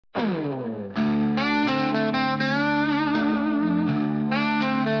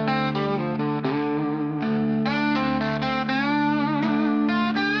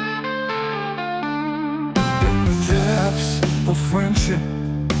friendship,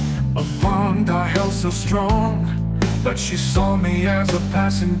 a bond I held so strong. But she saw me as a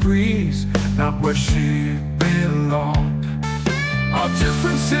passing breeze, not where she belonged. Our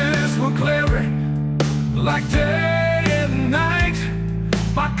differences were glaring, like day and night.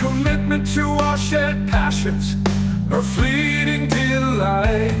 My commitment to our shared passions, her fleeting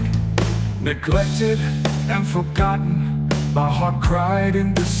delight. Neglected and forgotten, my heart cried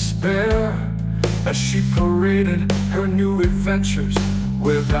in despair, as she paraded her new adventures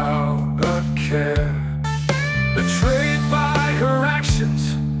without a care. Betrayed by her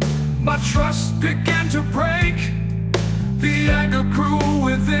actions, my trust began to break. The anger grew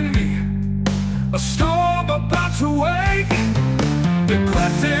within me, a storm about to wake.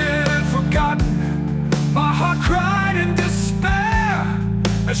 Neglected and forgotten, my heart cried in despair,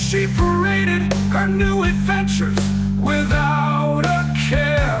 as she paraded her new adventures without a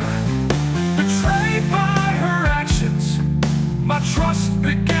care. Betrayed by her actions, my trust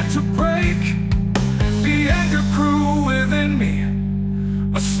began to break. The anger grew within me,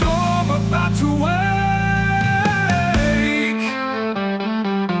 a storm about to wake.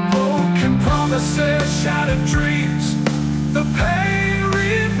 Broken promises, shattered dreams, the pain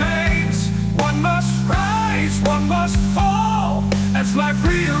remains. One must rise, one must fall, as life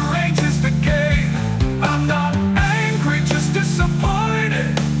rearranges the game. I'm not angry, just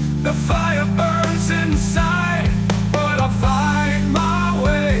disappointed. The fire burns inside, but I'll find my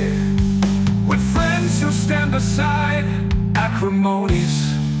way with friends who stand beside.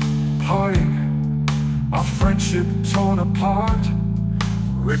 Acrimonious parting, our friendship torn apart.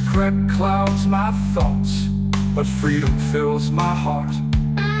 Regret clouds my thoughts, but freedom fills my heart.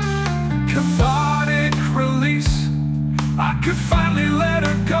 Cathartic release, I could finally let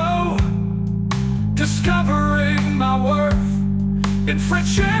her go. Discovering my worth in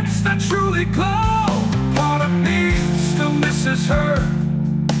friendships that truly glow. Part of me still misses her,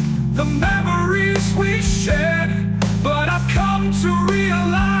 the memories we shared. But I've come to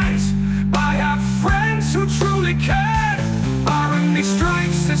realize I have friends who truly care. Irony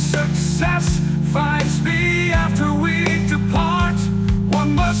strikes as success finds me after we depart.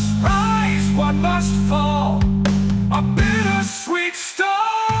 One must rise, one must fall, a bittersweet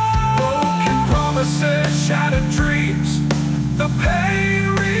star. Broken promises, shattered dreams, the pain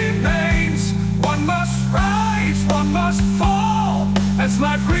remains. One must rise, one must fall, as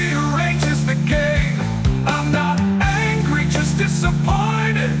life rearranges the game. I'm not angry, just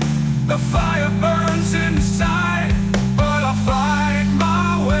disappointed. The fire burns inside, but I'll find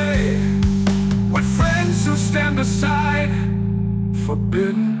my way with friends who stand beside.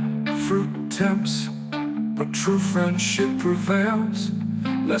 Forbidden fruit tempts, but true friendship prevails.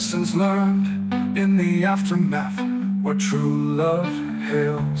 Lessons learned in the aftermath, where true love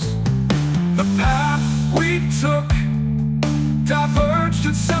hails. The path we took diverged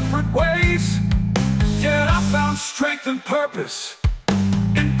in separate ways, yet I found strength and purpose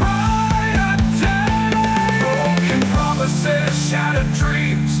in brighter days. Broken promises, shattered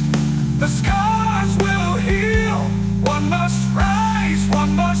dreams, the scars will heal. One must rise,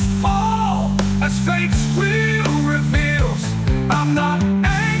 one must fall, as fate's wheel reveals. I'm not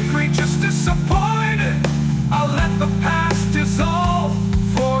angry, just disappointed. I'll let the past dissolve,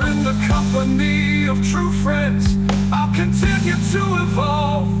 for in the company of true friends I'll continue to evolve.